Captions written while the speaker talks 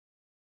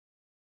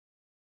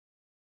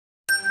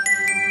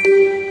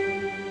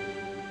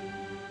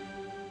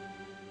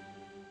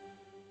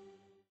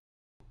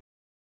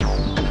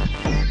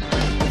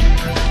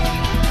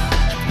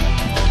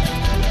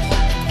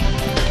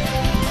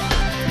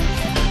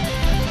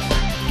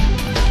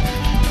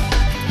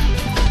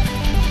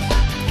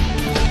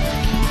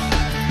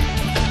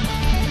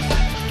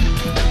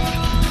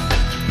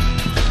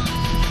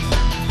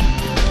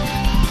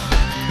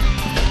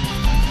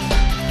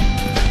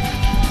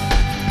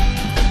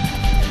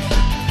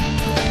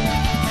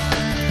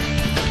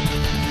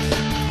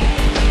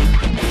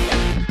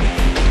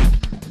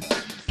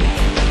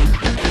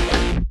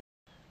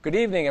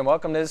Good evening and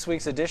welcome to this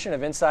week's edition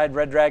of Inside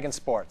Red Dragon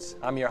Sports.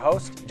 I'm your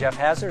host, Geoff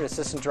Hassard,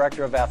 Assistant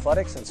Director of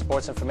Athletics and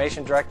Sports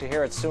Information Director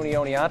here at SUNY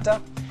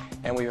Oneonta.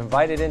 And we've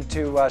invited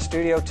into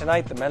studio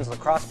tonight the men's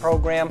lacrosse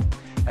program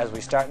as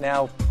we start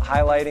now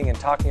highlighting and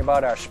talking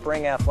about our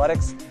spring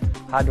athletics.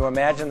 Hard to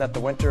imagine that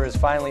the winter is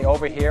finally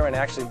over here, and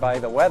actually by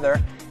the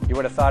weather, you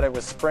would have thought it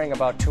was spring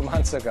about 2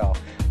 months ago.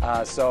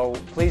 So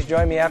please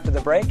join me after the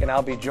break, and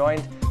I'll be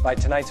joined by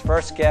tonight's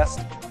first guest,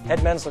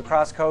 head men's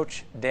lacrosse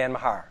coach Dan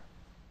Mahar.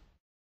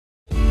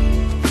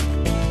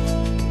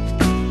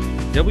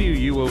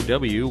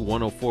 WUOW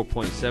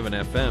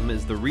 104.7 FM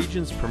is the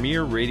region's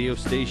premier radio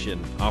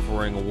station,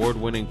 offering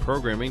award-winning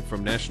programming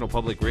from National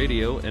Public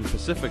Radio and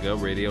Pacifica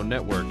Radio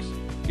networks,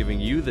 giving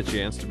you the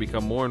chance to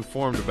become more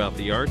informed about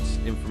the arts,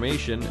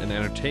 information, and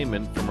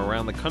entertainment from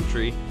around the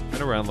country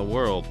and around the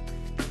world.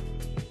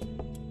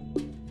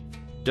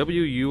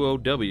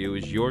 WUOW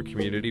is your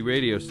community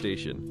radio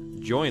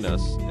station. Join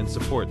us and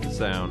support the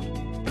sound.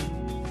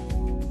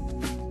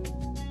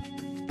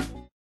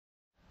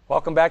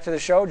 Welcome back to the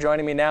show.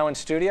 Joining me now in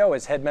studio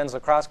is head men's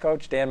lacrosse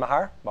coach Dan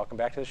Mahar. Welcome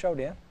back to the show,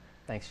 Dan.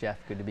 Thanks, Geoff.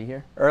 Good to be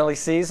here. Early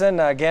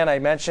season. Again, I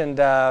mentioned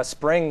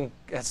spring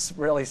has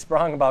really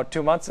sprung about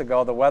 2 months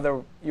ago. The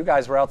weather, you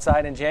guys were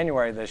outside in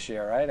January this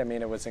year, right? I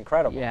mean, it was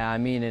incredible. Yeah, I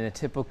mean, in a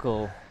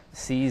typical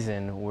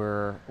season,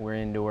 we're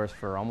indoors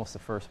for almost the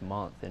first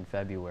month in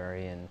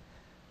February. And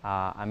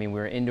I mean, we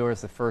were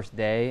indoors the first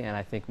day, and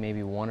I think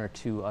maybe 1 or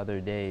 2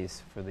 other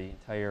days for the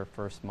entire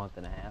first month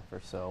and a half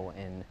or so.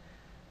 And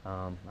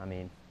I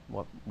mean,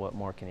 what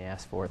more can you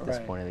ask for at this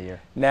point of the year?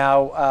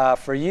 Now,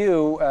 for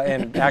you,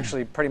 and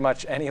actually pretty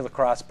much any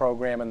lacrosse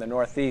program in the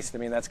Northeast, I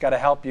mean, that's got to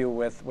help you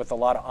with a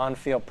lot of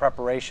on-field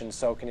preparation.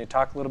 So can you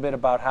talk a little bit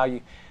about how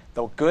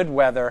the good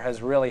weather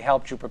has really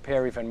helped you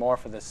prepare even more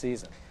for this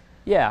season?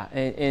 Yeah,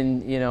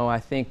 and you know,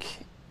 I think,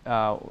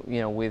 you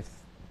know, with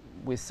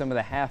some of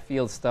the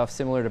half-field stuff,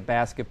 similar to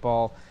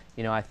basketball,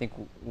 you know, I think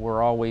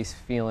we're always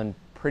feeling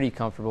pretty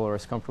comfortable, or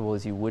as comfortable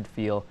as you would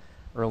feel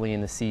early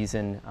in the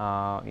season,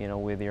 you know,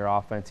 with your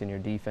offense and your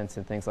defense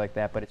and things like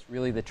that. But it's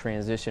really the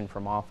transition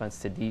from offense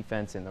to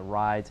defense and the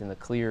rides and the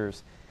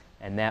clears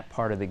and that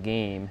part of the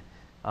game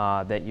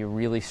that you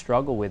really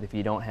struggle with if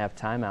you don't have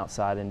time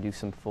outside and do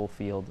some full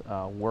field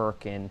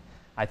work. And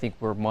I think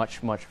we're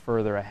much, much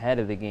further ahead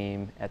of the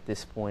game at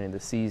this point in the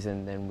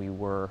season than we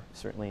were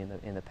certainly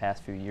in the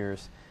past few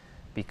years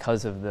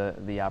because of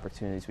the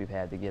opportunities we've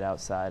had to get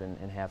outside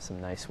and have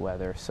some nice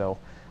weather. So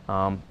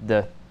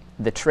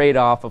the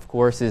trade-off, of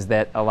course, is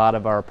that a lot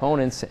of our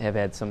opponents have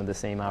had some of the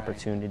same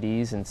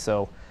opportunities, and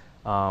so,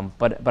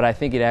 but I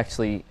think it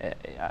actually,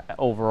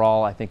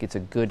 overall, I think it's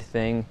a good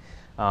thing.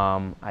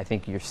 I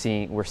think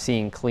we're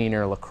seeing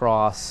cleaner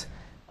lacrosse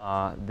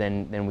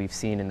than we've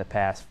seen in the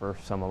past for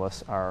some of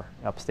us, our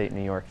upstate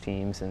New York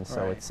teams, and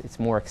so it's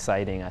more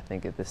exciting, I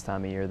think, at this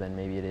time of year than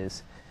maybe it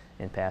is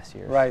in past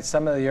years. Right.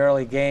 Some of the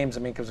early games, I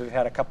mean, because we've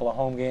had a couple of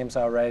home games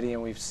already,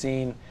 and we've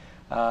seen.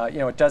 You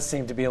know, it does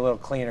seem to be a little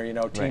cleaner. You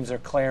know, teams are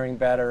clearing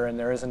better, and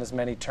there isn't as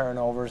many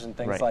turnovers and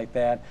things like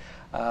that.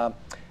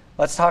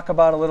 Let's talk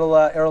about a little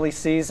early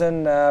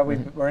season.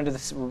 We're into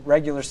this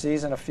regular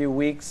season a few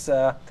weeks.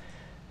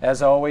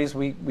 As always,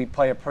 we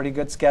play a pretty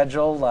good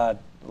schedule. A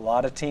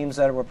lot of teams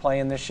that we're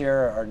playing this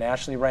year are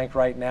nationally ranked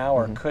right now,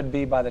 or could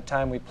be by the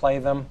time we play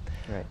them.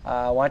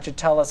 Why don't you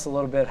tell us a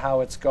little bit how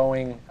it's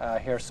going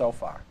here so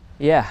far?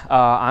 Yeah,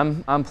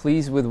 I'm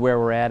pleased with where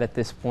we're at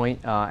this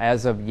point.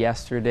 As of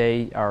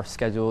yesterday, our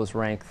schedule is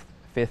ranked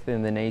 5th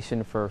in the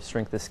nation for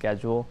strength of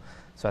schedule.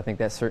 So I think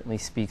that certainly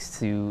speaks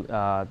to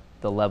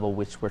the level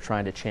which we're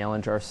trying to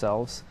challenge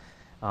ourselves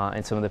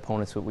and some of the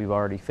opponents that we've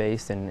already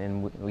faced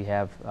and we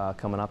have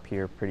coming up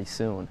here pretty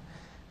soon.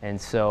 And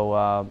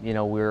so, you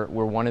know, we're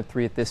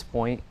 1-3 at this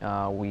point.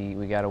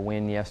 We got a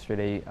win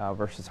yesterday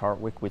versus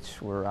Hartwick, which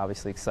we're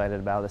obviously excited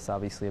about. It's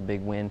obviously a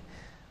big win.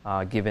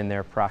 Given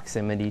their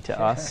proximity to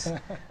us.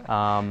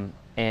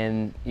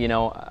 And, you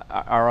know,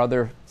 our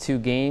other 2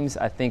 games,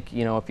 I think,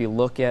 you know, if you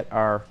look at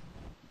our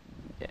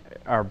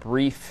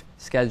brief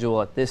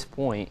schedule at this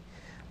point,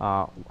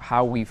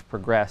 how we've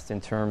progressed in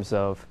terms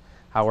of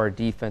how our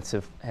defense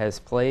has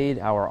played,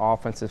 how our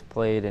offense has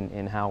played,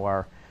 and how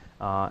our,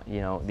 you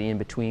know, the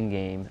in-between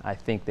game, I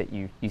think that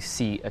you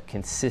see a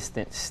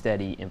consistent,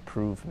 steady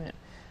improvement.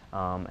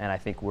 And I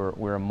think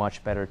we're a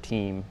much better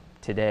team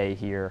today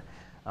here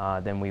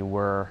than we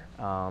were,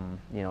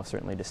 you know,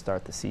 certainly to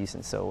start the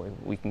season. So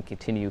if we can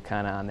continue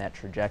kind of on that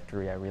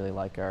trajectory, I really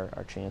like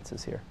our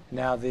chances here.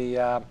 Now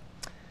the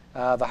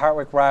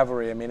Hartwick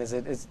rivalry. I mean,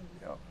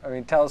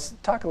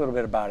 talk a little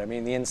bit about it. I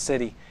mean, the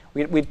in-city.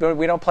 We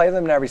don't play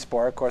them in every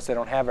sport. Of course, they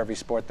don't have every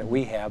sport that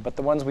we have, but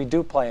the ones we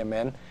do play them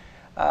in.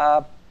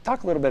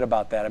 Talk a little bit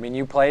about that. I mean,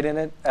 you played in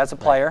it as a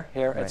player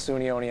here at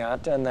SUNY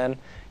Oneonta, and then,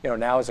 you know,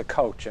 now as a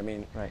coach. I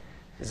mean,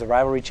 has the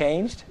rivalry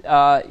changed?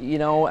 You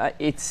know,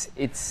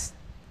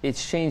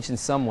 it's changed in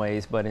some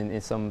ways, but in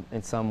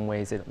some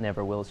ways it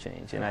never will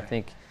change. And I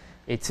think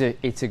it's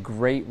a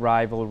great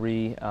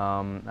rivalry.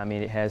 I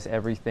mean, it has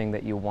everything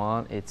that you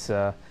want. It's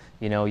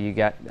you know, you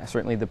got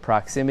certainly the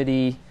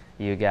proximity.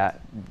 You got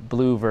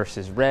blue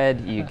versus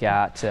red. You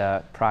got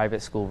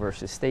private school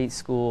versus state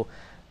school.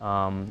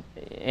 And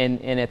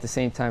at the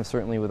same time,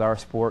 certainly with our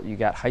sport, you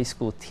got high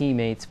school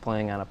teammates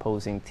playing on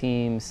opposing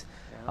teams.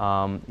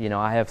 You know,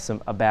 I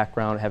have a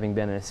background having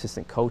been an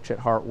assistant coach at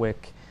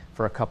Hartwick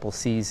for a couple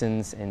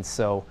seasons, and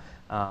so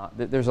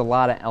there's a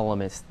lot of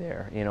elements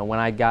there. You know, when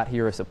I got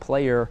here as a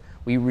player,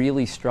 we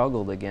really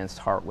struggled against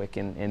Hartwick,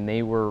 and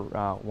they were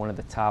one of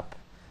the top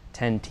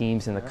 10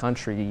 teams in the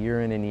country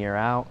year in and year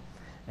out.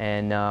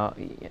 And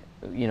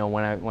you know,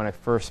 when I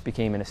first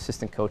became an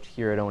assistant coach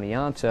here at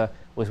Oneonta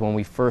was when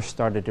we first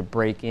started to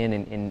break in,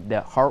 and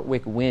the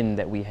Hartwick win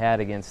that we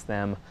had against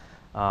them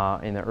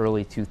in the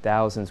early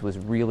 2000s was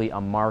really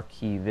a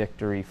marquee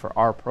victory for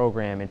our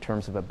program in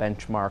terms of a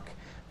benchmark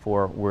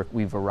for where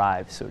we've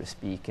arrived, so to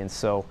speak. And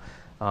so,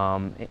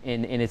 and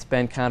it's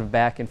been kind of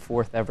back and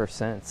forth ever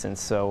since. And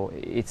so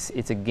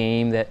it's a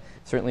game that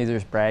certainly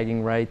there's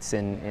bragging rights,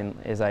 and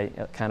as I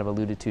kind of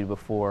alluded to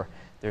before,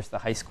 there's the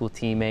high school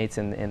teammates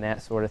and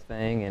that sort of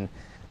thing. And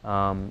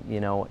you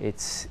know,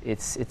 it's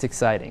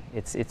exciting.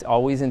 It's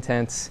always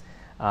intense.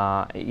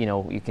 You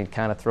know, you can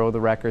kind of throw the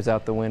records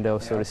out the window,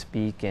 so to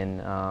speak,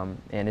 and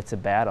it's a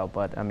battle.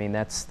 But I mean,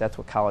 that's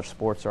what college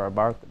sports are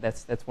about.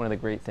 That's one of the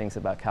great things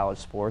about college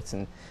sports,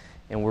 and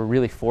we're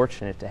really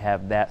fortunate to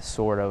have that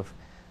sort of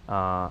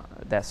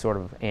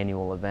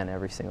annual event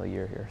every single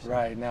year here. So.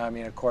 Right. Now, I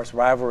mean, of course,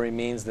 rivalry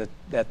means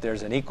that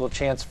there's an equal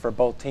chance for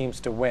both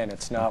teams to win.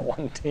 It's not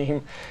one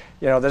team.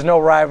 You know, there's no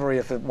rivalry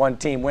if one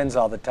team wins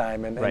all the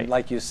time. And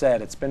like you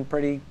said, it's been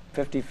pretty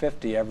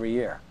 50-50 every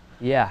year.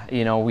 Yeah,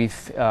 you know,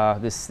 we've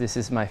this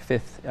is my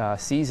 5th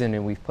season,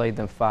 and we've played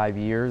them 5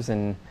 years,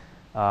 and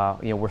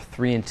you know, we're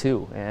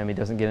 3-2. I mean, it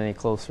doesn't get any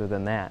closer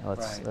than that.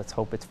 Let's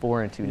hope it's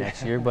 4-2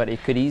 next year, but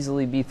it could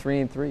easily be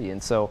 3-3.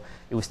 And so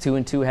it was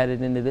 2-2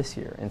 headed into this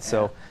year, and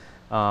so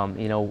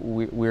you know,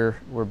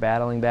 we're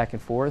battling back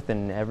and forth,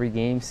 and every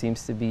game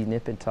seems to be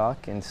nip and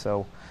tuck, and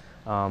so.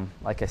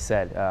 Like I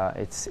said,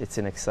 it's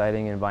an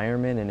exciting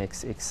environment, and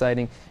it's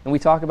exciting. And we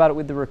talk about it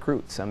with the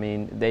recruits. I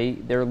mean,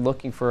 they're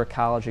looking for a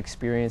college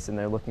experience, and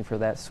they're looking for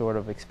that sort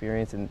of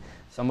experience. And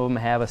some of them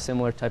have a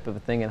similar type of a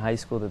thing in high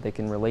school that they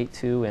can relate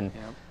to, and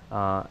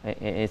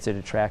it's an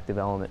attractive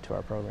element to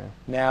our program.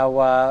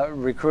 Now,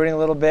 recruiting a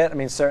little bit. I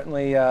mean,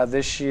 certainly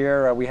this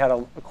year we had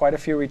quite a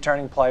few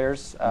returning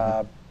players.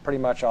 Pretty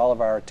much all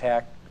of our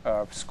attack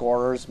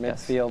scorers,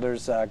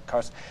 midfielders.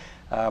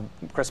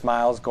 Chris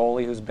Miles,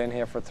 goalie, who's been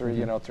here for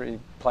three,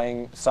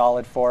 playing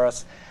solid for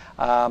us.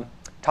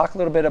 Talk a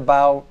little bit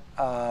about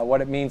what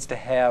it means to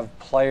have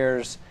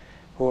players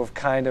who have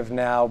kind of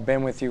now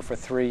been with you for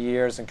 3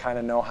 years and kind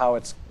of know how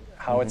it's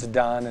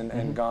done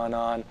and gone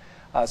on.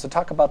 So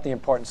talk about the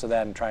importance of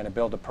that and trying to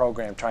build a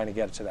program, trying to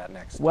get it to that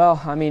next step. Well,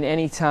 I mean,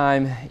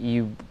 anytime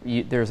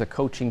there's a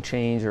coaching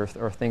change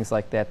or things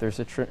like that, there's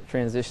a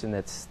transition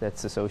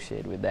that's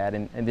associated with that.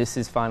 And this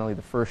is finally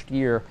the first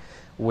year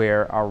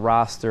where our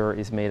roster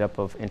is made up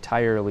of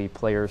entirely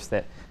players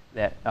that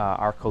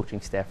our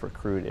coaching staff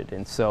recruited.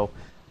 And so,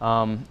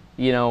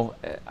 you know,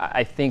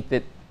 I think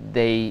that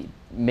they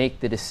make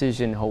the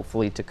decision,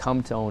 hopefully, to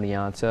come to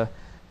Oneonta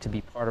to be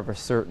part of a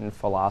certain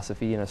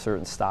philosophy and a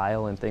certain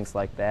style and things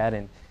like that.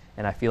 And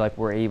I feel like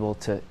we're able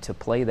to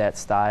play that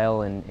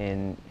style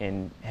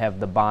and have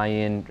the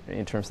buy-in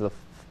in terms of the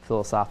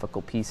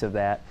philosophical piece of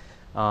that.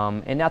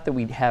 And not that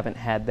we haven't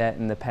had that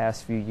in the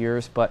past few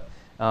years, but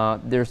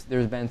there's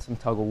been some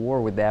tug of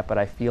war with that, but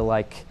I feel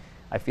like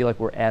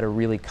we're at a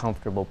really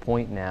comfortable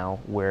point now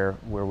where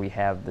we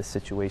have the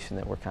situation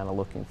that we're kind of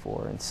looking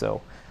for, and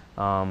so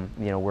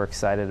you know, we're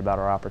excited about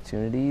our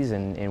opportunities,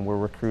 and we're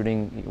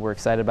recruiting. We're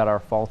excited about our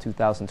fall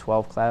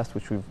 2012 class,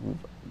 which we've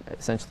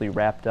essentially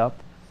wrapped up.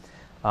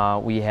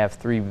 We have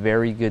 3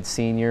 very good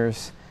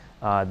seniors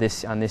on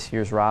this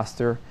year's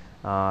roster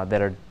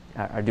that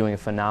are doing a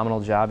phenomenal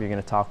job. You're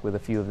going to talk with a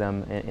few of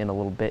them in a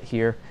little bit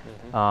here.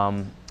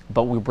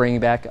 But we're bringing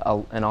back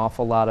an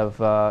awful lot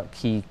of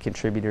key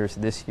contributors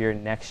this year,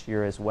 next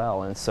year as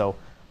well, and so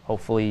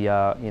hopefully,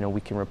 you know,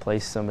 we can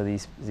replace some of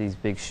these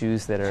big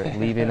shoes that are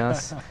leaving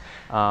us,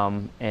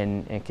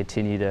 and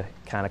continue to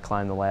kind of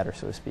climb the ladder,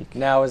 so to speak.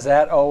 Now, is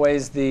that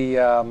always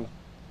the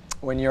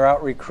when you're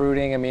out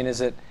recruiting? I mean,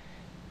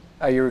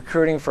 are you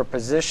recruiting for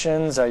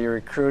positions? Are you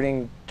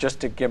recruiting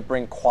just to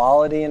bring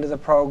quality into the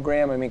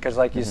program? I mean, because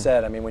like you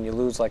said, I mean, when you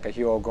lose like a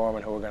Hugh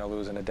O'Gorman, who we're going to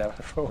lose in a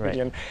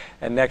Devon,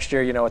 and next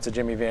year, you know, it's a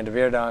Jimmy Van Der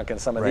Veerdonk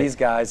and some of these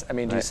guys. I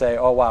mean, do you say,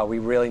 oh wow, we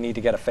really need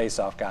to get a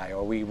face-off guy,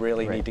 or we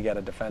really need to get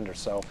a defender?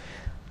 So,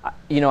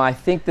 you know, I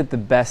think that the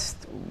best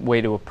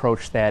way to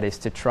approach that is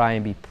to try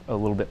and be a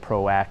little bit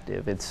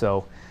proactive, and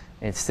so.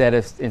 Instead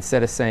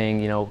of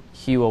saying, you know,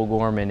 Hugh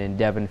O'Gorman and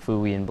Devin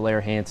Fooey and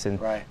Blair Hansen,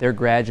 they're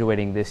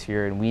graduating this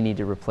year and we need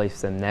to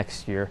replace them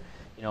next year.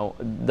 You know,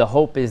 the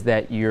hope is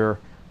that you're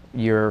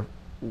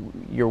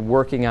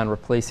working on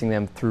replacing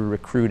them through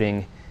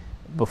recruiting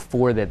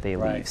before that they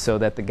leave, so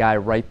that the guy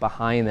right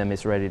behind them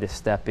is ready to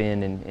step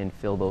in and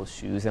fill those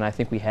shoes. And I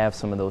think we have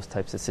some of those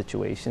types of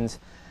situations.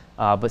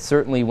 But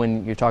certainly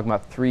when you're talking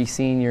about 3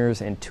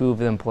 seniors and 2 of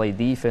them play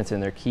defense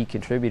and they're key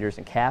contributors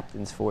and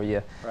captains for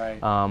you, right.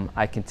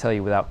 I can tell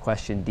you without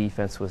question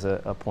defense was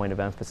a point of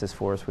emphasis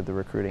for us with the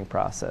recruiting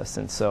process.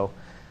 And so,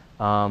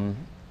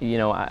 you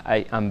know,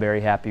 I'm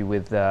very happy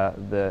with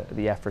the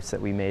efforts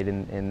that we made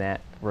in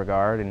that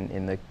regard and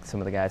in some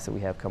of the guys that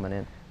we have coming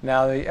in.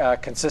 Now, the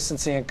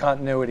consistency and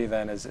continuity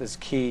then is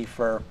key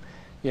for,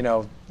 you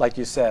know, like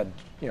you said,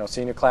 you know,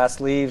 senior class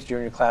leaves,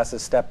 junior class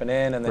is stepping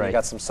in, and then you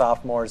got some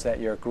sophomores that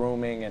you're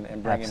grooming and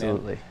bringing in.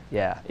 Absolutely,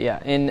 yeah.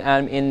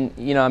 And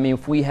you know, I mean,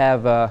 if we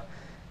have,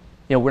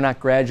 you know, we're not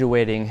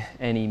graduating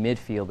any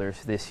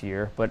midfielders this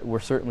year, but we're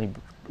certainly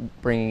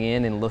bringing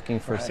in and looking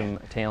for some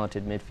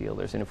talented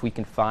midfielders. And if we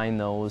can find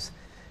those,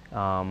 you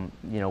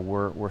know,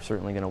 we're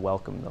certainly going to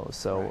welcome those.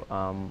 So,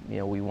 you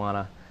know, we want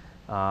to,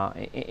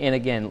 and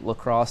again,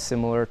 lacrosse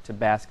similar to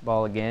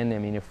basketball again. I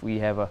mean, if we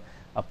have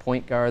a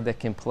point guard that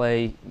can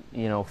play,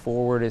 you know,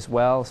 forward as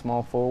well,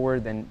 small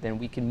forward, then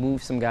we can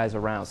move some guys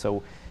around.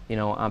 So, you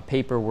know, on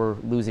paper we're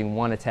losing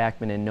 1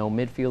 attackman and no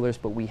midfielders,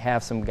 but we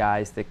have some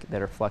guys that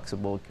are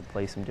flexible, can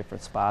play some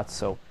different spots.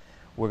 So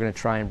we're going to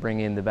try and bring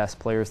in the best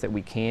players that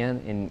we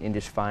can and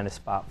just find a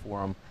spot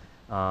for them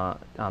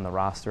on the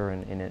roster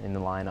and in the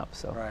lineup.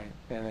 So. Right,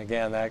 and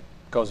again, that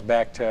goes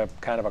back to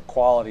kind of a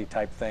quality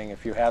type thing.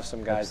 If you have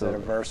some guys that are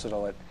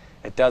versatile,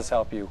 it does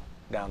help you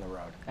down the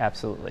road.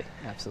 Absolutely,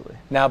 absolutely.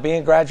 Now,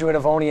 being a graduate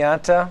of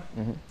Oneonta,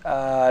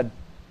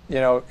 you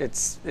know,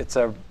 it's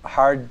a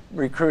hard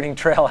recruiting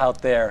trail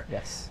out there.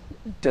 Yes.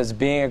 Does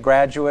being a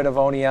graduate of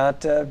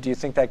Oneonta, do you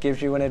think that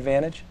gives you an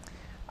advantage?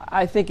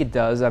 I think it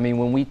does. I mean,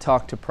 when we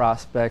talk to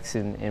prospects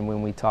and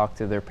when we talk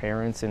to their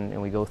parents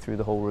and we go through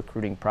the whole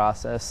recruiting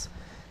process,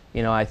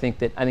 you know, I think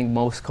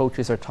most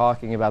coaches are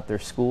talking about their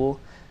school.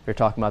 They're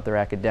talking about their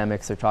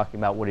academics. They're talking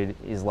about what it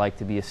is like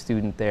to be a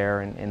student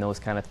there and those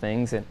kind of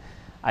things. And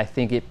I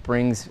think it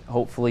brings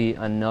hopefully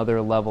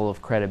another level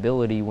of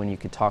credibility when you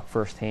can talk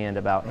firsthand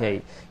about,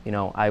 hey, you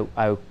know,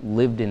 I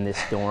lived in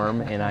this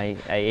dorm and I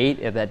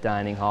ate at that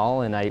dining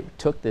hall and I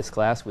took this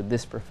class with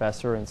this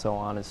professor and so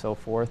on and so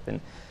forth.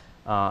 And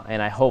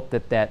I hope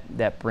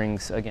that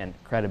brings, again,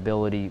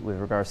 credibility with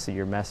regards to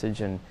your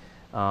message. And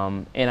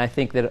I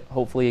think that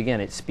hopefully,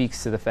 again, it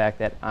speaks to the fact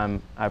that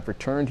I've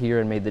returned here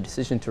and made the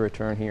decision to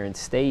return here and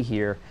stay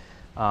here.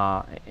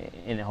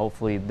 And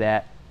hopefully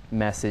that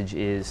message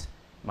is,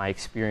 my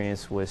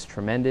experience was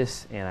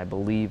tremendous, and I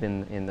believe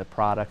in the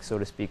product, so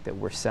to speak, that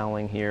we're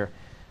selling here,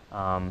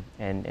 and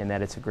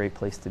that it's a great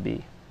place to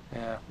be.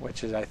 Yeah,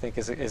 which is, I think,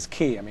 is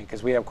key. I mean,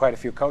 because we have quite a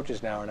few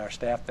coaches now in our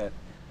staff that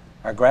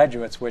are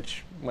graduates,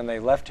 which when they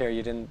left here,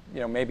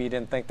 maybe you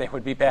didn't think they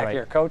would be back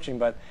here coaching,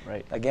 but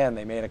again,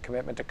 they made a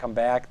commitment to come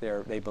back.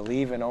 They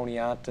believe in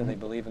Oneonta, they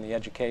believe in the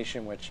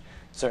education, which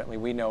certainly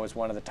we know is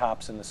one of the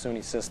tops in the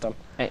SUNY system.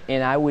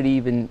 And I would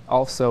even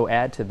also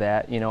add to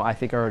that, you know, I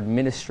think our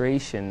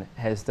administration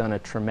has done a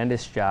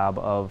tremendous job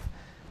of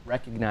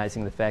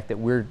recognizing the fact that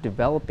we're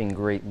developing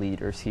great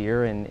leaders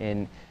here,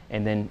 and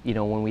then, you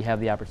know, when we have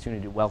the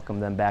opportunity to welcome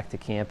them back to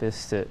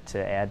campus to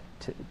add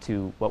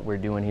to what we're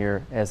doing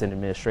here as an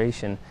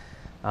administration,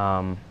 you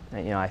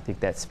know, I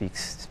think that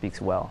speaks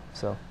well.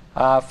 So,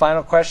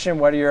 final question: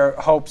 what are your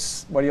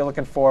hopes? What are you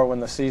looking for when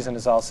the season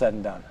is all said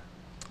and done?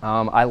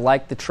 I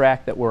like the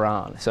track that we're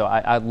on. So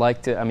I'd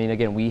like to. I mean,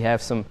 again, we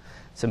have some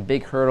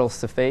big hurdles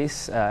to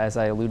face, as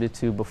I alluded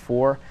to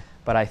before.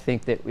 But I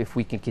think that if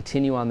we can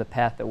continue on the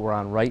path that we're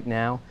on right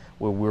now,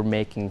 where we're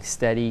making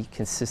steady,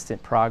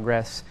 consistent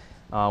progress,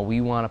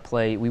 we want to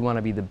play. We want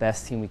to be the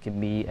best team we can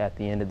be at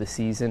the end of the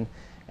season.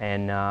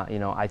 And you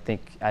know, I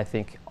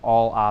think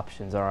all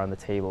options are on the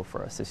table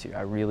for us this year.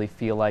 I really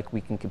feel like we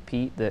can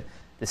compete. The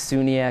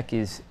SUNYAC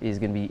is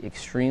going to be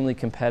extremely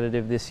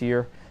competitive this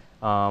year.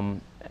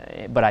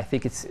 But I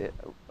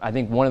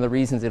think one of the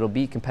reasons it'll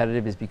be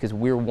competitive is because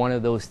we're one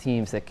of those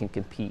teams that can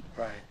compete.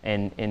 Right.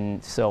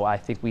 And so I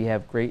think we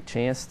have great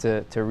chance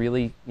to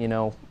really, you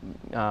know,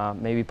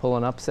 maybe pull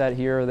an upset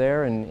here or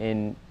there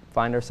and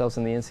find ourselves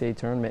in the NCAA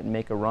tournament and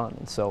make a run.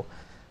 And so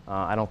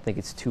I don't think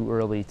it's too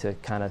early to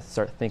kind of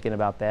start thinking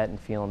about that and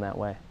feeling that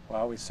way.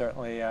 Well, we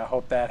certainly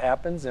hope that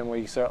happens, and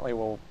we certainly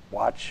will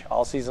watch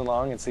all season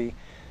long and see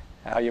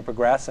how you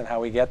progress and how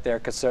we get there,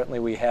 because certainly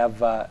we have,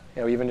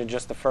 you know, even in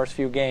just the first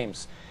few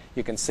games,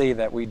 you can see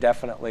that we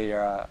definitely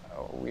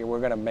we're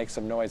going to make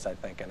some noise, I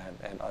think, and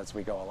as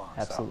we go along.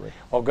 Absolutely. So,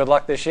 well, good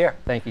luck this year.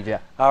 Thank you,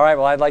 Geoff. All right.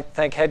 Well, I'd like to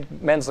thank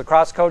head men's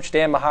lacrosse coach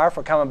Dan Mahar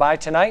for coming by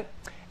tonight.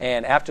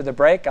 And after the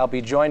break, I'll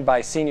be joined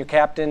by senior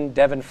captain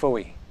Devin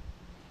Fooey.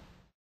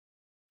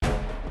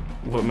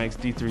 What makes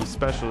D3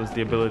 special is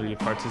the ability to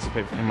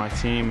participate in my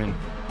team and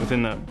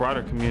within the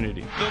broader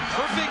community. The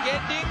perfect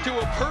ending to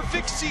a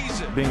perfect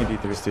season. Being a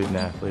D3 student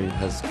athlete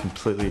has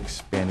completely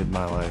expanded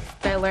my life.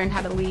 I learned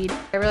how to lead.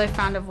 I really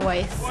found a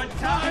voice. What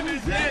time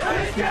is it?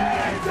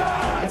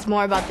 It's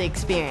more about the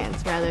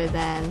experience rather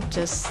than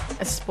just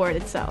a sport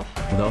itself.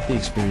 Without the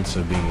experience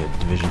of being a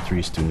Division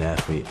III student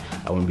athlete,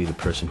 I wouldn't be the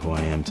person who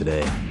I am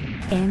today.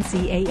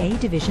 NCAA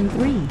Division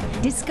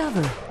III.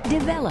 Discover,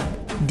 develop,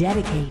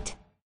 dedicate.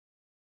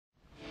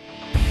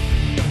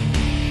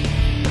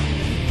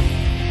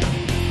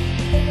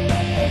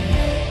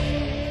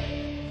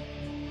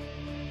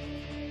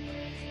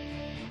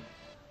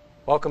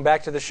 Welcome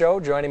back to the show.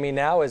 Joining me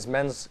now is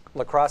men's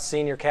lacrosse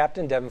senior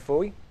captain Devin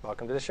Fooey.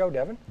 Welcome to the show,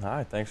 Devin.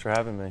 Hi, thanks for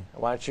having me.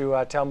 Why don't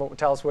you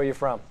tell us where you're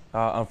from?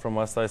 I'm from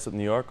West Islip,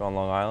 New York, on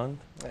Long Island.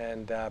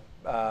 And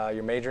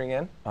you're majoring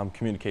in?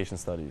 Communication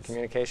studies.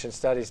 Communication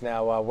studies.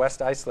 Now, West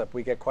Islip,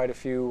 we get quite a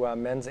few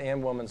men's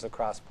and women's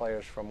lacrosse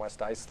players from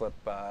West Islip.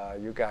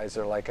 You guys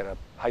are like a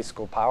high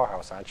school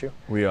powerhouse, aren't you?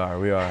 We are.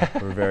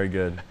 We're very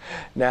good.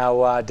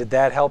 Now, did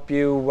that help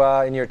you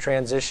in your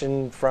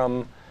transition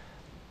from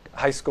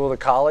high school to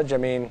college? I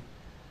mean,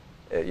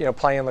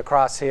 playing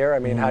lacrosse here, I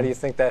mean, how do you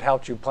think that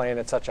helped you playing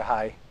at such a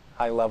high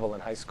level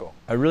in high school?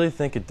 I really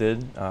think it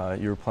did.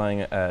 You were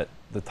playing at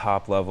the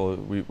top level.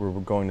 We were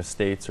going to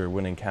states or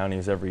winning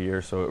counties every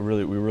year, so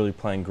we were really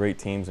playing great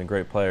teams and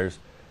great players.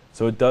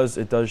 So it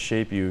does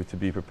shape you to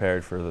be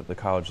prepared for the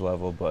college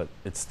level, but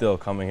it's still,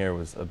 coming here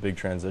was a big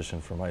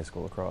transition from high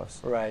school lacrosse.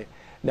 Right.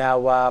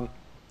 Now,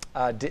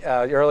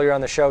 earlier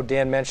on the show,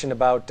 Dan mentioned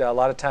about a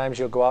lot of times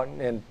you'll go out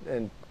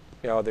and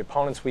the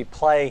opponents we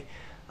play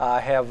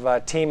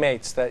have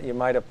teammates that you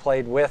might have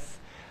played with.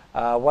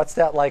 What's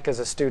that like as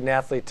a student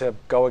athlete to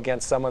go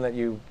against someone that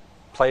you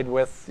played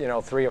with,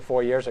 3 or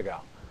 4 years ago?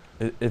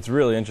 It's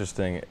really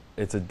interesting.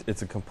 It's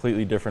a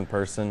completely different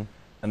person,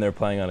 and they're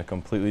playing on a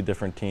completely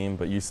different team,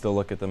 but you still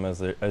look at them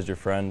as your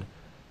friend,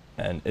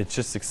 and it's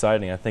just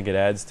exciting. I think it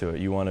adds to it.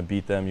 You want to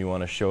beat them. You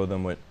want to show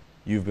them what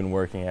you've been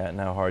working at and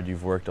how hard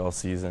you've worked all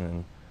season.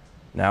 And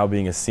now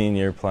being a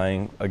senior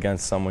playing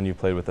against someone you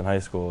played with in high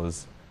school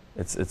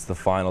it's the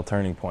final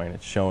turning point.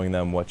 It's showing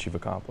them what you've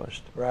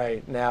accomplished.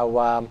 Right.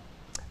 Now,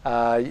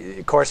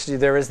 of course,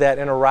 there is that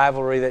inner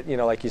rivalry that,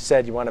 like you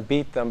said, you want to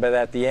beat them, but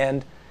at the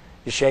end,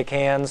 you shake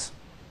hands.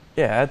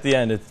 Yeah, at the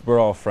end, we're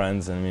all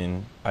friends. I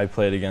mean, I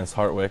played against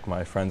Hartwick,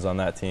 my friends on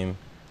that team.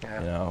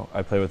 Yeah.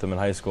 I played with him in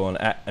high school,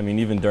 and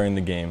even during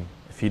the game,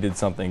 if he did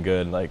something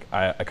good, like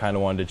I kind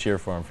of wanted to cheer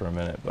for him for a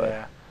minute.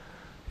 But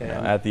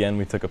at the end,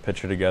 we took a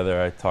picture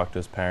together. I talked to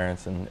his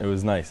parents, and it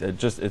was nice.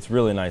 It's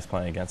really nice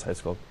playing against high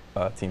school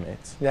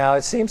teammates. Now,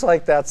 it seems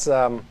like that's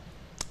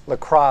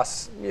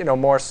lacrosse,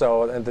 more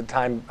so at the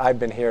time I've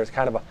been here. It's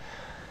kind of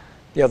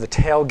the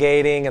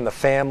tailgating and the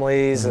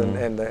families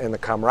and the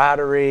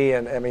camaraderie.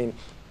 And I mean,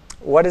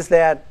 what is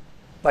that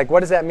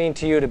mean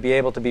to you to be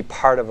able to be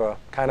part of a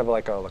kind of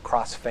like a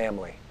lacrosse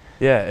family?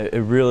 Yeah, it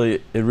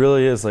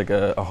really is like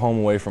a home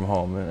away from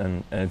home,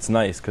 and it's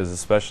nice because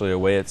especially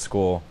away at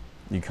school,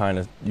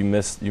 you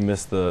miss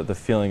the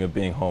feeling of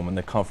being home and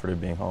the comfort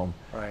of being home.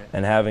 Right.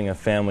 And having a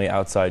family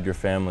outside your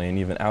family and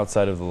even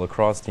outside of the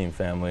lacrosse team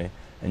family,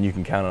 and you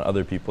can count on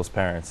other people's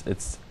parents.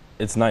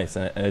 It's nice,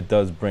 and it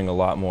does bring a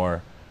lot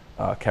more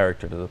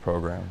character to the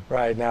program.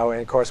 Right. Now, and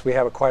of course, we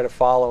have quite a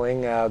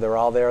following. They're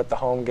all there at the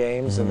home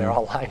games, and they're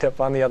all lined up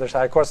on the other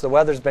side. Of course, the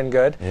weather's been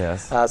good.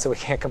 Yes. So we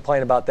can't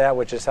complain about that,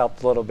 which has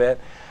helped a little bit.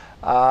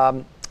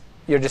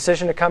 Your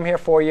decision to come here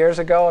 4 years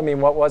ago, I mean,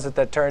 what was it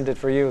that turned it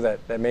for you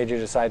that made you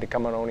decide to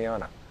come on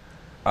Oneonta?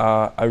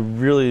 I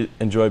really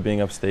enjoy being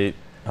upstate.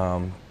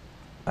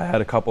 I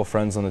had a couple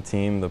friends on the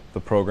team. The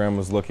program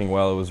was looking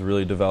well. It was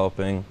really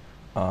developing.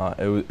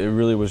 It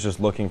really was just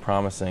looking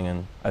promising,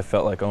 and I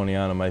felt like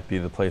Oneonta might be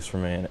the place for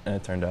me, and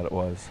it turned out it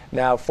was.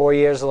 Now, 4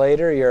 years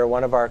later, you're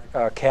one of our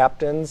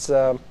captains.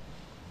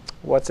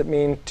 What's it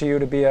mean to you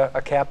to be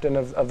a captain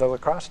of the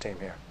lacrosse team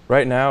here?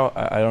 Right now,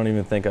 I don't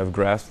even think I've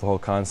grasped the whole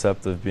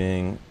concept of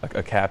being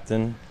a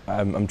captain.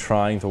 I'm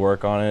trying to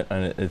work on it,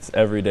 and it's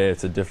every day.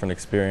 It's a different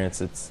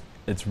experience.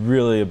 It's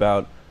really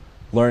about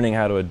learning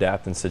how to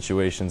adapt in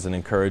situations and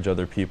encourage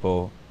other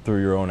people through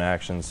your own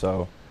actions.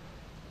 So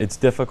it's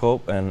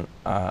difficult, and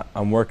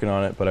I'm working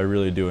on it, but I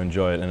really do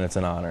enjoy it, and it's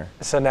an honor.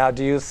 So now,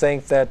 do you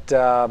think that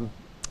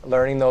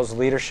learning those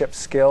leadership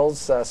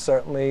skills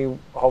certainly,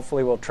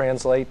 hopefully, will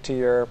translate to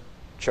your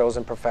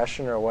chosen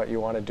profession or what you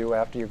want to do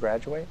after you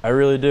graduate? I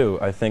really do.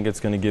 I think it's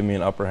going to give me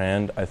an upper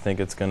hand. I think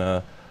it's going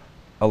to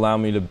allow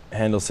me to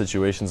handle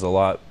situations a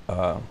lot,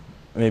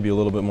 maybe a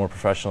little bit more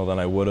professional than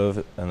I would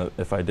have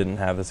if I didn't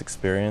have this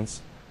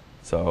experience.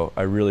 So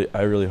I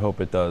really hope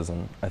it does,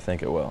 and I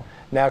think it will.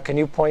 Now, can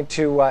you point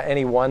to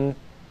any one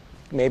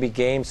maybe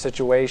game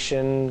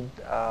situation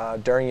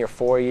during your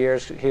 4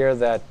 years here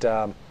that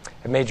have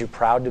made you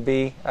proud to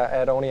be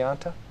at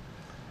Oneonta?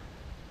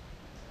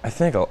 I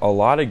think a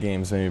lot of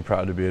games made me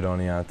proud to be at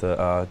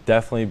Oneonta.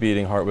 Definitely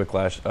beating Hartwick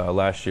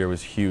last year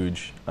was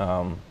huge.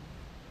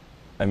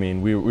 I mean,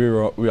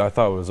 I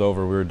thought it was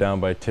over. We were down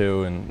by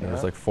 2, and there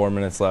was like 4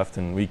 minutes left,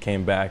 and we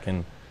came back,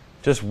 and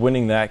just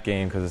winning that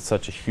game because it's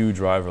such a huge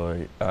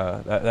rivalry.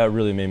 That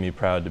really made me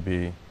proud to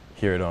be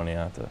here at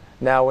Oneonta.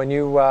 Now, when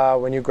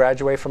you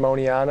graduate from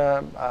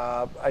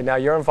Oneonta, now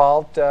you're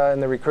involved in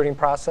the recruiting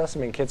process.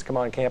 I mean, kids come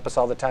on campus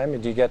all the time.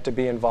 Do you get to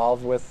be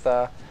involved with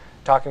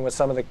talking with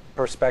some of the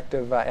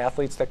prospective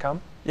athletes that come?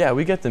 Yeah,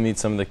 we get to meet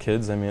some of the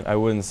kids. I mean, I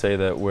wouldn't say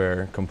that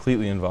we're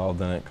completely involved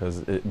in it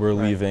because we're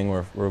leaving,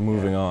 we're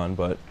moving on,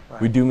 but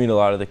we do meet a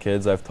lot of the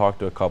kids. I've talked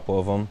to a couple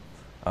of them,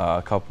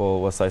 a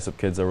couple West Islip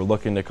kids that were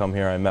looking to come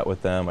here. I met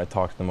with them. I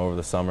talked to them over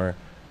the summer.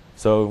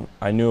 So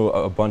I knew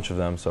a bunch of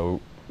them,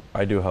 so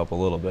I do help a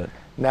little bit.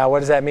 Now, what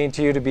does that mean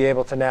to you to be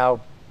able to now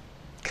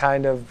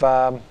kind of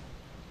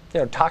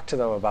talk to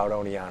them about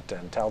Oneonta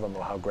and tell them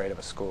how great of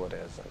a school it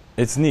is.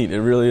 It's neat.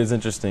 It really is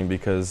interesting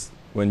because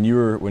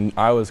when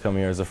I was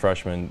coming here as a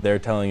freshman, they're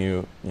telling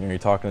you, you're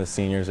talking to the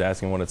seniors,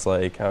 asking what it's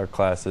like, how our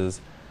class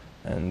is,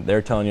 and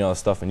they're telling you all this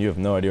stuff, and you have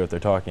no idea what they're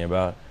talking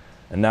about.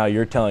 And now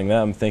you're telling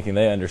them, thinking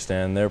they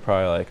understand. They're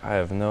probably like, I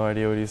have no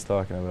idea what he's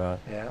talking about.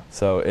 Yeah.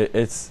 So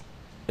it's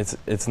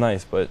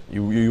nice, but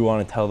you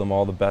want to tell them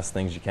all the best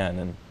things you can,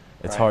 and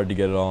it's hard to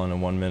get it all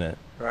in 1 minute.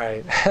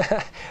 Right.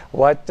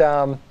 What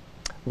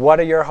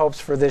are your hopes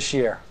for this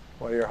year?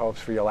 What are your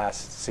hopes for your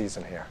last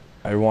season here?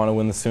 I want to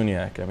win the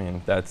SUNY. I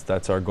mean,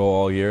 that's our goal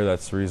all year.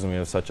 That's the reason we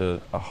have such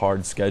a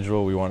hard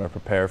schedule. We want to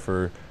prepare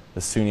for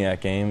the SUNY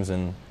games,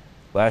 and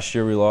last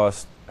year we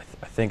lost,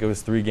 I think it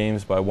was 3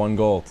 games by 1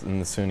 goal in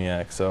the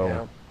SUNY.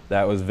 So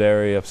that was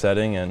very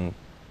upsetting, and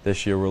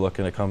this year we're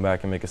looking to come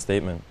back and make a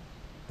statement.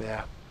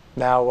 Yeah.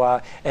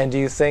 Now, and do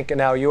you think,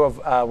 now you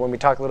have, when we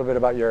talk a little bit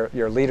about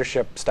your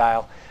leadership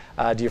style,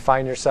 do you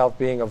find yourself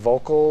being a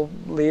vocal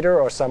leader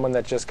or someone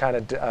that just kind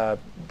of,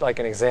 like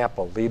an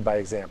example, lead by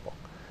example?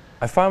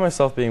 I find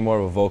myself being more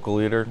of a vocal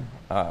leader.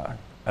 I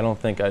don't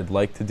think I'd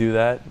like to do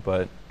that,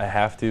 but I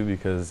have to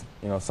because,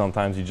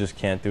 sometimes you just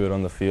can't do it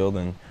on the field,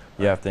 and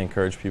you have to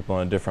encourage people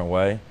in a different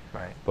way.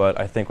 Right. But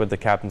I think with the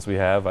captains we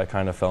have, I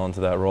kind of fell into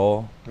that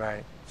role.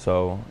 Right.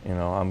 So,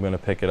 I'm going to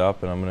pick it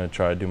up, and I'm going to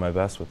try to do my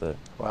best with it.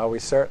 Well, we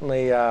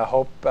certainly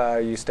hope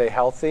you stay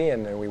healthy,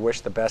 and we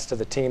wish the best to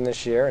the team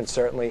this year. And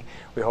certainly,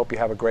 we hope you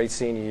have a great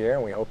senior year,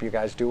 and we hope you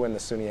guys do win the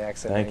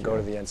SUNY and go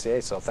to the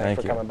NCAA. So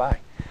thanks for coming by.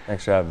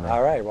 Thanks for having me.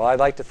 All right. Well, I'd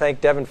like to thank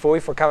Devin Fooey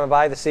for coming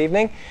by this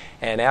evening.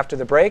 And after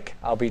the break,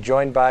 I'll be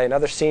joined by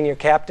another senior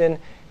captain,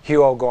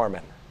 Hugh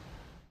O'Gorman.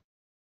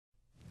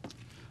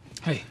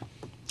 Hey,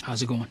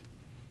 how's it going?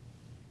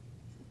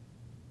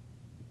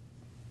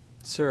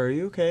 Sir, are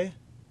you okay?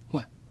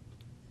 What?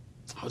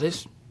 Oh,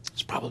 this?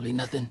 It's probably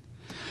nothing.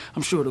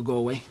 I'm sure it'll go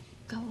away.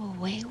 Go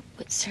away?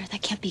 But, sir,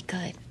 that can't be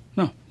good.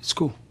 No, it's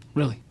cool.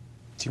 Really.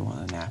 Do you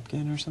want a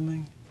napkin or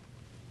something?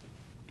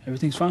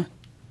 Everything's fine.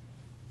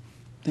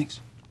 Thanks.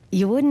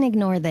 You wouldn't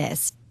ignore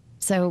this.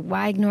 So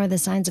why ignore the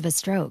signs of a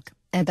stroke?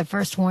 At the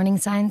first warning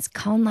signs,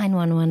 call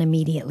 911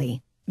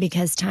 immediately.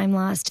 Because time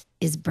lost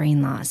is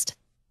brain lost.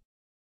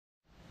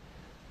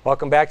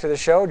 Welcome back to the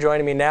show.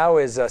 Joining me now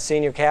is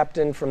senior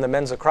captain from the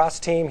men's lacrosse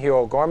team, Hugh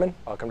O'Gorman.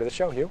 Welcome to the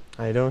show, Hugh.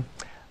 How you doing?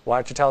 Why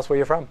don't you tell us where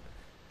you're from?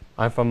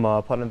 I'm from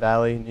Putnam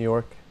Valley, New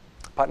York.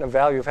 Putnam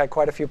Valley. We've had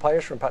quite a few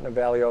players from Putnam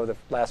Valley over the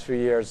last few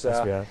years.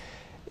 Yes, we have.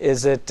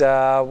 Is it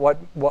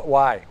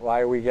why?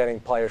 Why are we getting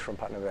players from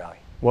Putnam Valley?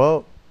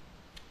 Well,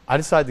 I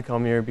decided to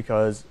come here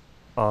because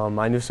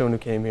I knew someone who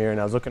came here,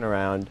 and I was looking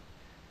around,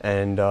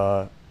 and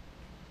I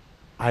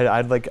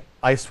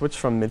switched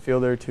from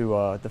midfielder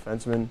to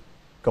defenseman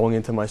going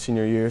into my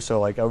senior year,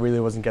 so I really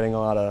wasn't getting a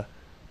lot of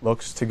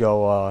looks to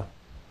go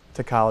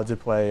to college to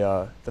play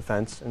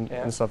defense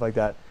and stuff like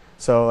that.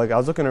 So I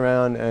was looking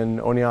around, and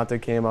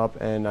Oneonta came up,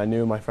 and I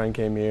knew my friend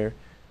came here,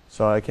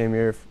 so I came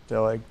here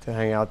to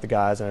hang out with the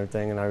guys and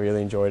everything, and I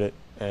really enjoyed it.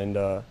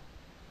 And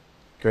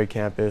great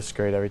campus,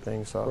 great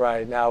everything. So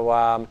right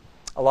now,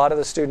 a lot of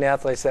the student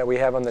athletes that we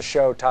have on the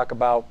show talk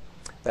about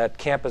that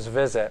campus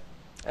visit,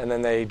 and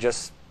then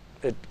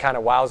it kind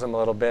of wows them a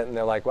little bit, and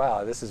they're like,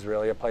 wow, this is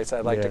really a place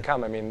I'd like to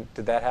come. I mean,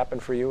 did that happen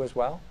for you as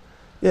well?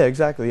 Yeah,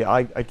 exactly.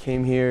 I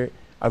came here.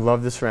 I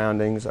loved the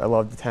surroundings. I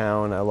loved the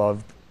town.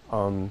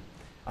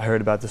 I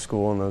heard about the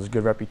school, and there was a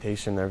good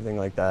reputation and everything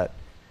like that.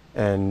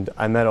 And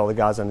I met all the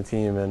guys on the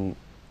team, and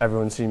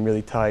everyone seemed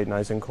really tight,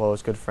 nice and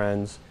close, good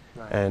friends.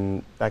 Right.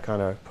 And that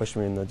kind of pushed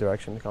me in the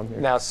direction to come here.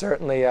 Now,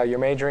 certainly, you're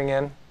majoring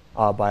in?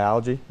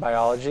 Biology.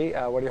 Biology.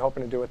 What are you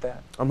hoping to do with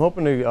that? I'm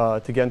hoping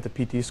to get into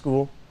PT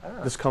school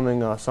this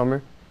coming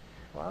summer.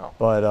 Wow.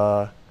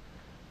 But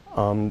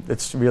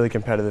it's a really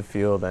competitive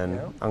field, and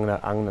I'm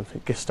gonna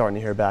get starting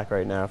to hear back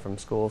right now from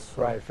schools.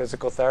 So. Right,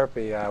 physical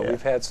therapy.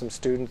 We've had some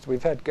students.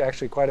 We've had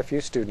actually quite a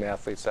few student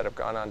athletes that have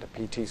gone on to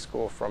PT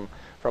school from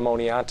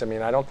Oneonta. I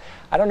mean, I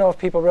don't know if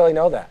people really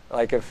know that.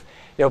 Like if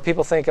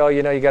people think, oh,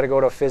 you got to go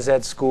to a phys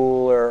ed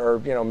school or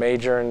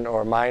major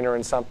or minor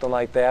in something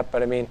like that.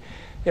 But I mean,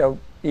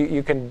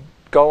 you can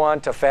go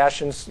on to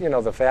fashions,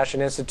 the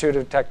Fashion Institute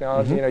of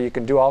Technology. Mm-hmm. You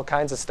can do all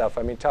kinds of stuff.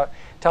 I mean, tell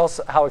us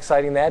how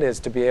exciting that is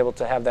to be able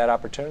to have that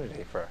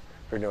opportunity for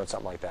doing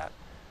something like that.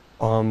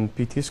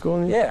 PT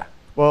school? Yeah.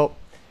 Well,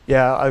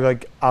 yeah.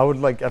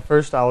 At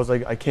first I was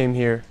like, I came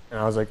here and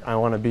I was like, I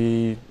want to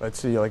be, let's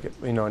see,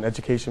 an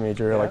education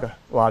major, like a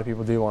lot of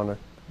people do want to.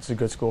 It's a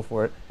good school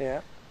for it.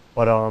 Yeah.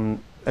 But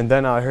and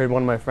then I heard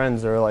one of my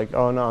friends. They were like,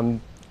 oh no,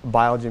 I'm a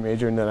biology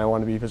major, and then I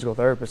want to be a physical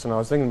therapist. And I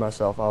was thinking to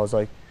myself, I was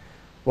like,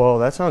 well,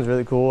 that sounds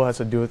really cool. It has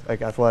to do with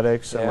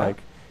athletics and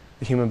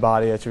the human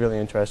body. It's really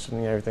interesting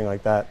and everything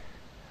like that.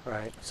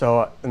 Right.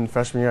 So in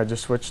freshman year, I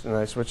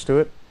switched to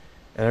it,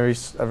 and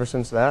ever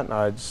since that,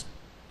 I just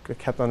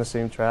kept on the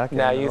same track.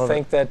 Now, you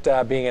think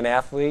that being an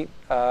athlete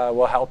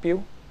will help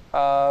you,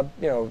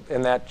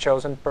 in that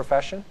chosen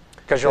profession?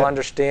 Because you'll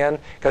understand.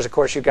 Because of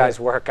course, you guys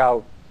work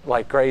out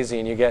like crazy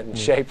and you get in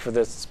shape for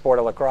this sport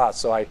of lacrosse.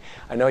 So I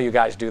know you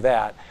guys do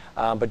that.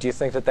 But do you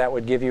think that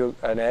would give you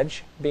an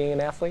edge being an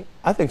athlete?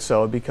 I think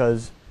so,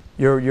 because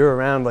you're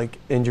around like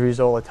injuries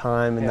all the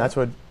time, and that's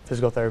what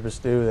physical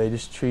therapists do. They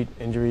just treat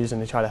injuries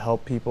and they try to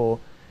help people.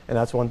 And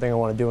that's one thing I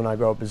want to do when I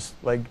grow up, is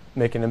like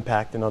make an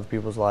impact in other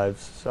people's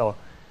lives. So,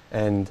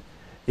 and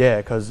yeah,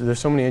 because there's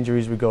so many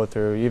injuries we go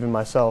through, even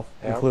myself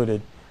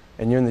included.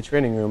 And you're in the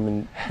training room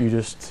and you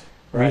just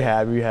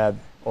rehab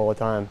all the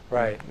time.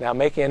 Right. Now,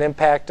 making an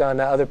impact on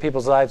other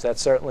people's lives,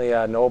 that's certainly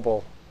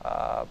noble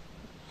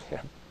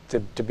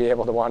to be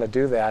able to want to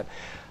do that.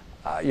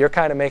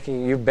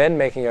 You've been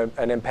making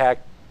an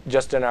impact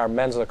just in our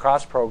men's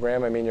lacrosse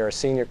program. I mean, you're a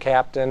senior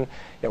captain.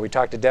 We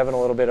talked to Devin a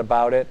little bit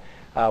about it.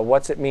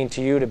 What's it mean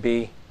to you to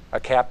be a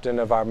captain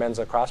of our men's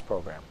lacrosse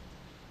program?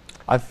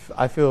 I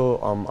feel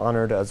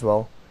honored as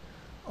well,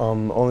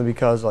 only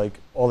because like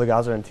all the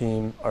guys on the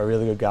team are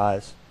really good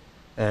guys,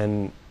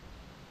 and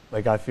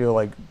like I feel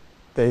like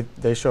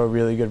they show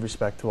really good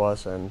respect to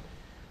us, and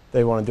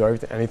they want to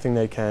do anything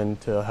they can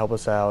to help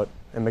us out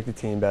and make the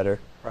team better.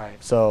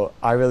 Right. So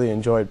I really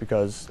enjoy it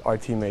because our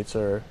teammates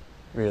are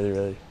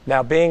really.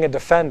 Now, being a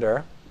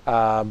defender,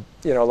 a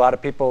lot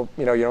of people,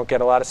 you don't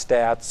get a lot of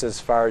stats as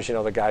far as,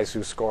 the guys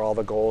who score all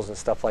the goals and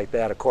stuff like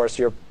that. Of course,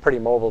 you're a pretty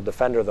mobile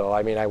defender, though.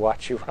 I mean, I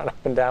watch you run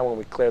up and down when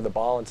we clear the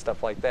ball and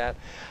stuff like that.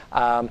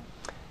 I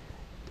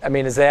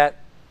mean, is that,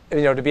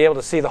 to be able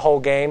to see the whole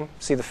game,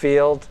 see the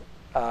field?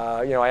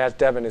 I asked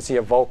Devin, is he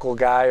a vocal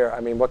guy? Or,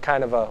 I mean, what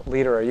kind of a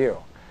leader are you?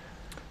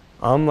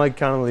 I'm like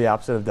kind of the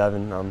opposite of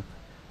Devin.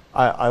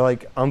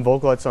 I'm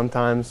vocal at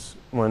sometimes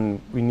when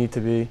we need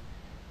to be,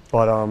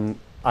 but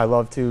I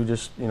love to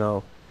just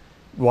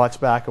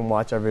watch back and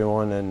watch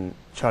everyone and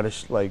try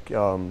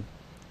to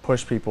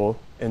push people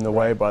in the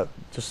way, but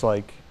just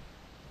like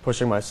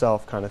pushing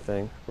myself kind of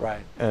thing.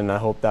 Right. And I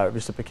hope that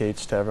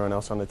reciprocates to everyone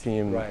else on the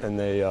team, and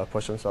they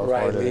push themselves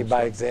harder. Right, lead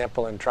by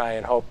example and try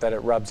and hope that it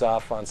rubs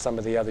off on some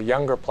of the other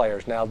younger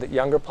players. Now, the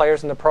younger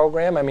players in the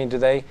program, I mean, do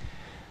they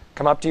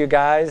come up to you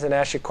guys and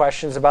ask you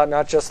questions about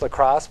not just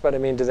lacrosse, but I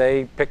mean, do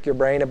they pick your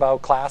brain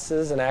about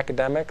classes and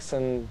academics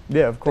and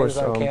of course,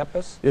 things on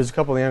campus? There's a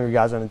couple of younger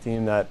guys on the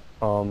team that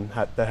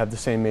have the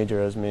same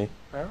major as me,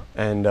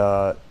 and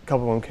a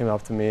couple of them came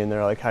up to me and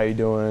they're like, "How you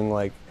doing?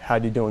 Like, how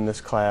do you do in this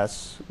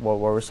class? What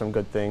were some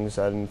good things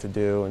I need to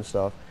do and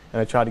stuff?" And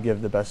I try to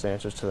give the best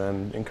answers to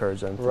them, encourage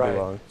them to do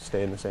well,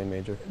 stay in the same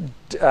major.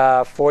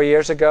 4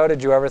 years ago,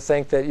 did you ever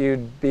think that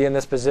you'd be in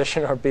this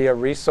position or be a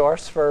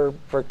resource for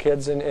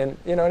kids? And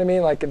you know what I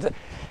mean? Like, it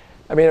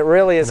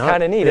really is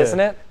kind of neat, isn't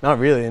it? Not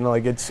really.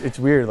 Like it's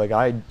weird. Like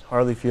I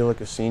hardly feel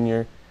like a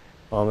senior.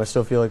 I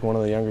still feel like one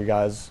of the younger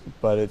guys,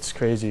 but it's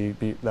crazy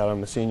that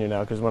I'm a senior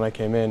now, because when I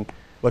came in,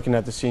 looking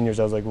at the seniors,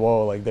 I was like,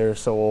 whoa, like they're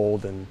so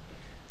old, and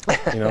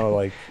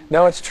like.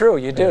 No, it's true.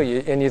 You do.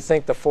 And you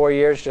think the 4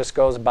 years just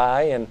goes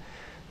by,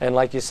 and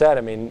like you said,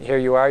 I mean, here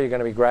you are. You're going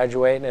to be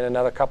graduating in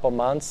another couple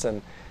months,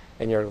 and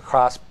your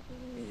lacrosse,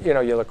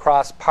 your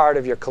lacrosse part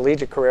of your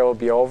collegiate career will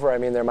be over. I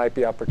mean, there might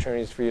be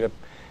opportunities for you to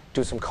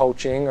do some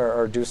coaching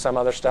or do some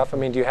other stuff. I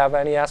mean, do you have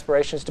any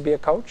aspirations to be a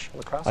coach,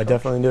 lacrosse coach? I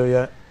definitely do.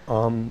 Yeah.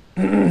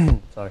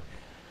 Sorry.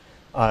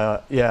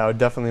 I would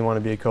definitely want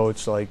to be a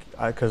coach,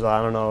 because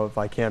I don't know if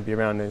I can't be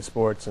around in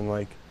sports, and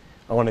like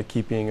I want to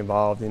keep being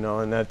involved,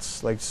 and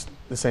that's like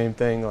the same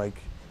thing. Like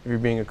if you're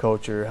being a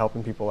coach, you're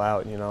helping people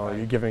out,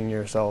 you're giving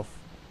yourself,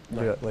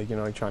 you're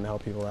trying to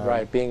help people out.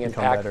 Right, being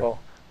impactful.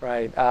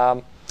 Better.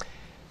 Right.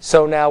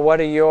 So now,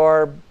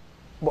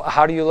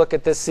 how do you look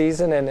at this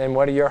season, and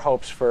what are your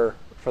hopes for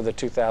the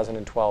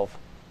 2012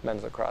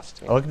 men's lacrosse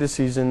team? I look at this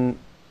season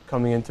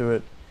coming into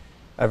it.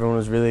 Everyone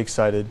was really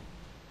excited,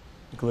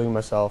 including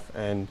myself,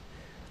 and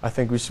I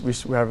think we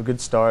have a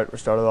good start. We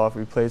started off,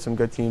 we played some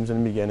good teams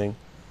in the beginning.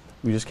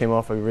 We just came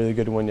off a really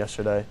good win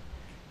yesterday,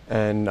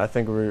 and I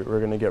think we're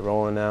going to get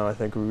rolling now. I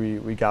think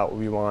we got what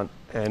we want,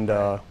 and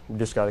we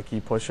just got to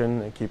keep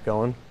pushing and keep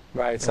going.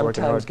 Right.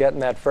 Sometimes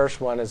getting that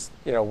first one is,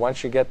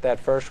 once you get that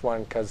first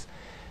one, because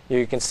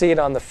you can see it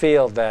on the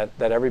field that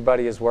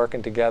everybody is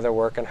working together,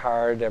 working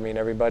hard. I mean,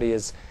 everybody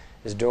is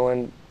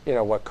doing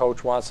what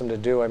coach wants them to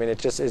do. I mean, it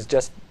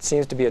just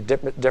seems to be a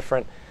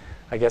different,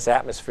 I guess,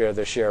 atmosphere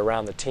this year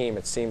around the team.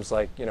 It seems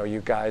like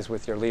you guys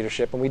with your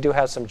leadership, and we do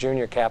have some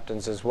junior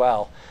captains as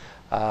well.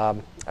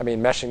 I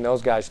mean, meshing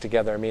those guys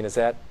together. I mean, is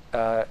that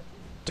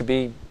to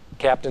be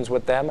captains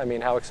with them? I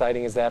mean, how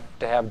exciting is that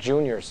to have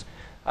juniors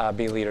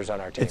be leaders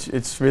on our team?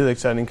 It's really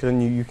exciting, because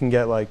you can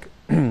get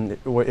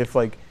if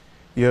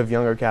you have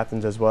younger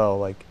captains as well,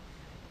 like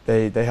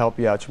they help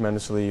you out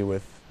tremendously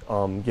with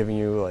helping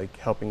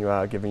you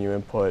out, giving you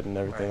input and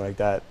everything like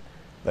that.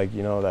 Like,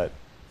 that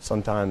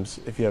sometimes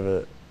if you have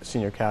a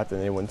senior captain,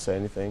 they wouldn't say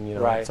anything,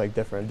 it's like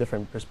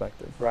different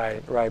perspective.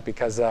 Right,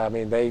 because, I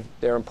mean,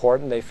 they're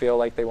important. They feel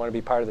like they want to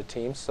be part of the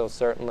team. So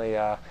certainly,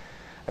 I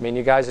mean,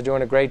 you guys are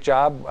doing a great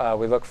job.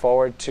 We look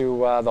forward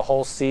to the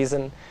whole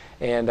season,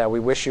 and we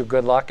wish you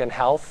good luck and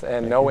health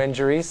and no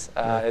injuries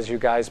as you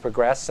guys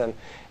progress.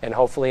 And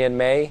hopefully in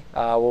May,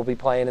 we'll be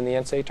playing in the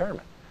NCAA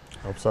tournament.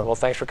 Hope so. Well,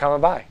 thanks for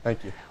coming by.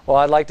 Thank you. Well,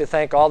 I'd like to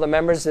thank all the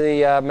members of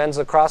the men's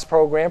lacrosse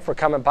program for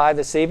coming by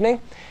this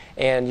evening.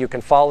 And you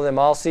can follow them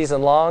all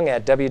season long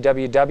at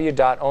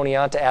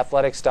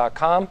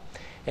www.oneontaathletics.com.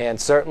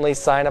 And certainly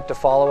sign up to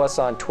follow us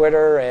on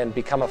Twitter and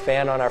become a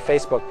fan on our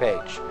Facebook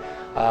page.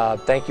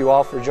 Thank you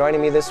all for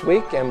joining me this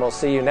week, and we'll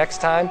see you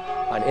next time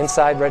on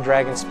Inside Red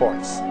Dragon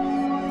Sports.